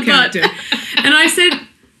a male character. And I said,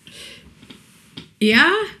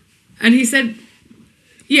 yeah? And he said,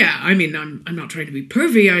 yeah, I mean, I'm not trying to be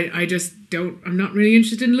pervy. I just I'm not really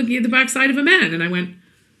interested in looking at the backside of a man. And I went,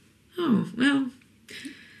 oh, well,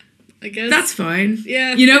 I guess that's fine.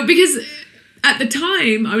 Yeah. Because at the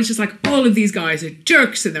time I was just like, all of these guys are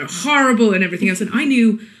jerks and they're horrible and everything else. And I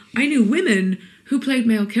knew women who played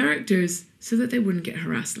male characters so that they wouldn't get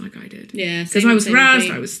harassed like I did. Yeah. Because I was harassed,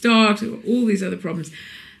 I was stalked, there were all these other problems.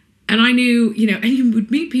 And I knew, and you would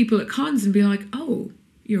meet people at cons and be like, oh,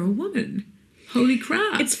 you're a woman. Holy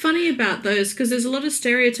crap. It's funny about those because there's a lot of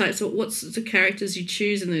stereotypes of what's the characters you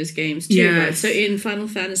choose in those games too, yes. right? So in Final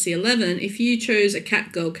Fantasy XI, if you chose a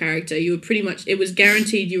Catgirl character, you were pretty much, it was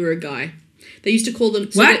guaranteed you were a guy. They used to call them...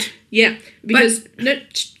 What? Yeah, because...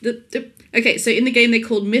 Okay, so in the game they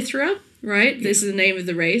called Mithra, right? Yeah. This is the name of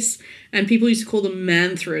the race. And people used to call them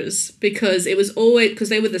Manthras because it was always... Because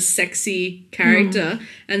they were the sexy character.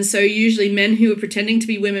 And so usually men who were pretending to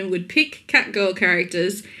be women would pick Catgirl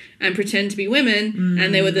characters and pretend to be women,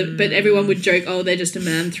 and they were but everyone would joke, oh, they're just a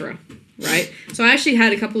manthra, right? So I actually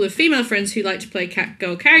had a couple of female friends who liked to play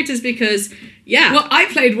Catgirl characters because, yeah. Well, I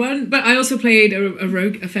played one, but I also played a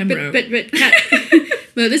rogue, a femme-rogue. But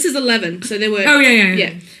no, this is 11, so there were... Oh, yeah.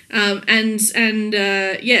 Yeah.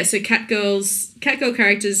 So Catgirl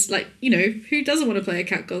characters, like, who doesn't want to play a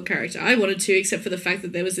Catgirl character? I wanted to, except for the fact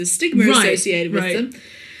that there was this stigma associated with them.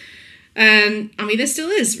 And, I mean, there still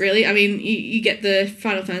is, really. I mean, you get the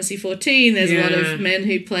Final Fantasy XIV, there's a lot of men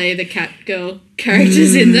who play the Catgirl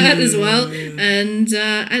characters in that as well. And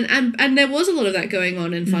there was a lot of that going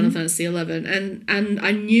on in Final Fantasy XI. And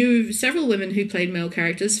I knew several women who played male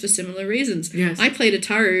characters for similar reasons. Yes. I played a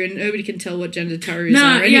Taru, and nobody can tell what gender Tarus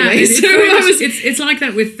are anyway. Yeah, it's it's like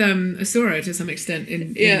that with Asura to some extent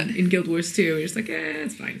in Guild Wars 2. It's like,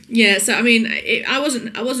 it's fine. Yeah, so I mean, I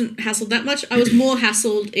wasn't hassled that much. I was more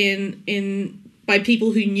hassled by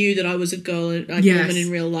people who knew that I was a girl, like a woman in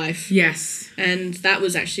real life. Yes. And that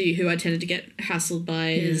was actually who I tended to get hassled by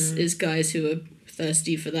is guys who were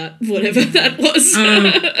thirsty for that, whatever that was.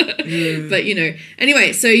 But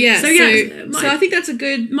anyway, so I think that's a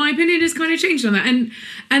good... My opinion has kind of changed on that.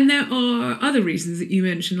 And there are other reasons that you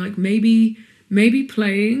mentioned, like maybe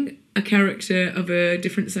playing a character of a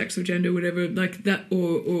different sex or gender, whatever, like that,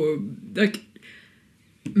 or like...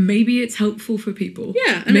 Maybe it's helpful for people.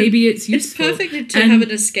 Yeah. Maybe it's useful. It's perfect to have an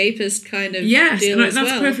escapist kind of deal as well.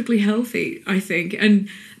 That's perfectly healthy, I think.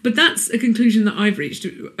 But that's a conclusion that I've reached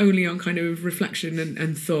only on kind of reflection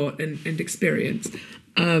and thought and experience.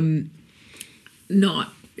 Not,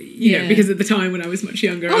 because at the time when I was much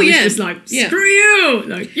younger, I was just like, screw you!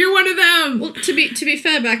 Like, you're one of them! Well, to be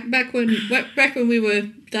fair, back when we were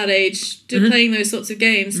that age playing those sorts of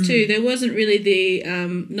games too. There wasn't really the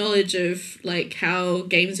knowledge of like how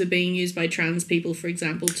games were being used by trans people, for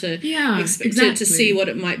example, to see what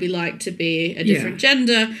it might be like to be a different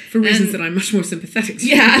gender. For reasons that I'm much more sympathetic to.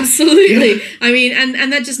 Yeah, absolutely. Yeah. I mean,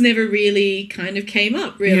 and that just never really kind of came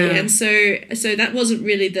up, really. Yeah. And so that wasn't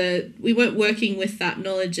really we weren't working with that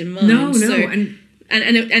knowledge in mind. No.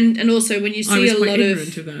 And also when you see a lot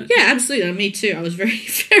of that. Yeah, absolutely. And me too. I was very,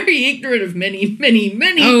 very ignorant of many things.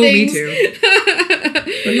 Me too.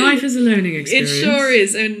 But life is a learning experience. It sure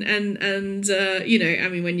is. And you know, I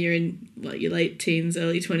mean, when you're in your late teens,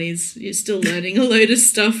 early 20s, you're still learning a load of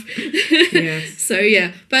stuff. Yes. So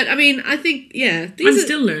yeah, but I mean, I think I'm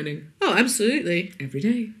still learning. Oh, absolutely. Every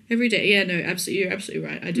day. Every day. Yeah, no, absolutely. You're absolutely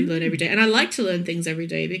right. I do learn every day, and I like to learn things every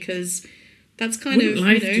day because. That's Wouldn't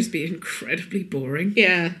life just be incredibly boring?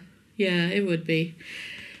 Yeah, it would be.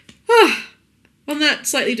 On that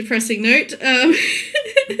slightly depressing note.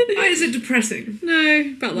 Why is it depressing?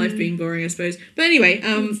 No, about life being boring, I suppose. But anyway,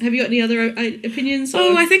 have you got any other opinions?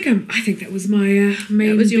 Oh, I think that was my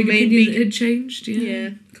main. That was your main opinion. It changed.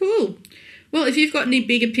 Yeah, cool. Well, if you've got any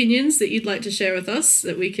big opinions that you'd like to share with us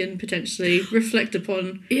that we can potentially reflect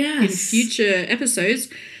upon in future episodes.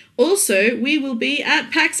 Also, we will be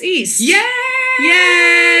at PAX East. Yay!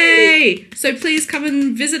 So please come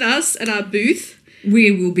and visit us at our booth.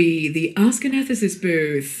 We will be the Ask an Ethicist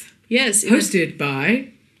booth. Yes. Hosted by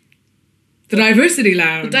the Diversity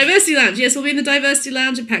Lounge. The Diversity Lounge. Yes, we'll be in the Diversity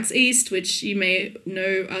Lounge at PAX East, which you may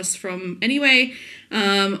know us from anyway.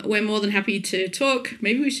 We're more than happy to talk.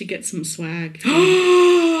 Maybe we should get some swag.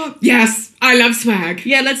 Yes, I love swag.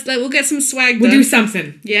 Yeah, we'll get some swag. We'll do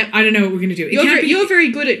something. Yeah, I don't know what we're gonna do. You're very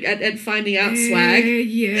good at finding out swag.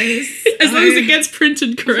 Yes, as long as it gets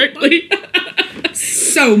printed correctly.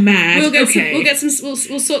 So mad.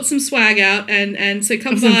 We'll sort some swag out, and so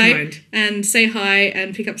come by and say hi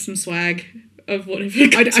and pick up some swag. Of whatever.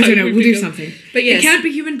 I don't know. We'll do something. But yes. It can't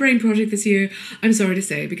be Human Brain Project this year, I'm sorry to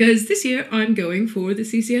say, because this year I'm going for the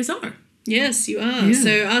CCSR. Yes, you are. Yeah.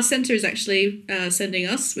 So our centre is actually sending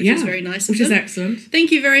us, which is very nice of them. Which is excellent.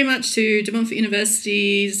 Thank you very much to De Montfort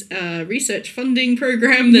University's research funding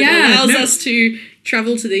programme that allows us to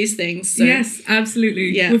travel to these things. So. Yes,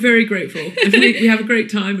 absolutely. Yeah. We're very grateful. We have a great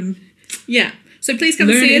time. And yeah. So please come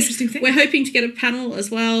and see us. We're hoping to get a panel as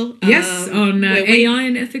well. Yes, on AI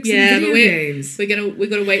and ethics in video games. We've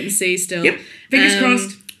got to wait and see still. Yep, fingers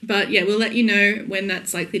crossed. But yeah, we'll let you know when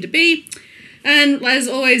that's likely to be. And as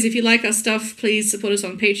always, if you like our stuff, please support us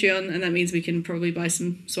on Patreon, and that means we can probably buy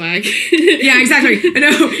some swag. Yeah, exactly. I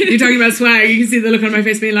know you're talking about swag. You can see the look on my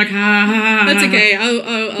face being like, ha ha ha. That's okay.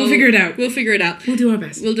 We'll figure it out. We'll figure it out. We'll do our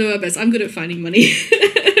best. I'm good at finding money.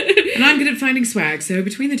 And I'm good at finding swag, so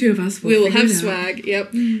between the two of us, we will have swag.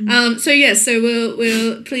 Yep. So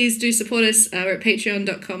we'll please do support us. We're at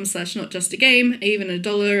patreon.com/notjustagame. Even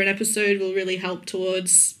 $1 an episode will really help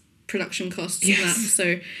towards production costs and that.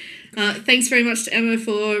 So thanks very much to Emma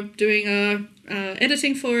for doing our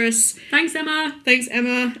editing for us. Thanks, Emma.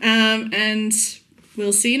 And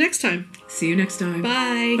we'll see you next time. See you next time.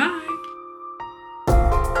 Bye. Bye.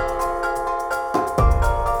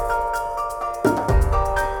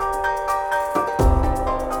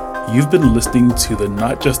 You've been listening to the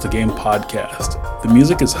Not Just a Game podcast. The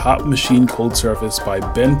music is Hot Machine Cold Surface by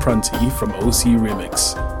Ben Prunty from OC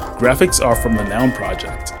Remix. Graphics are from the Noun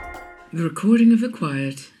Project. The recording of The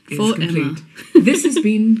Quiet is complete. Emma. This has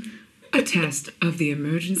been a test of the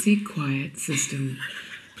emergency quiet system.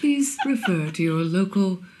 Please refer to your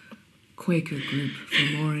local Quaker group for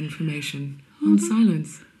more information on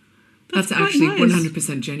silence. That's actually nice.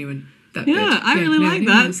 100% genuine. I really like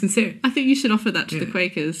that. Sincere. I think you should offer that to the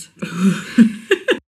Quakers.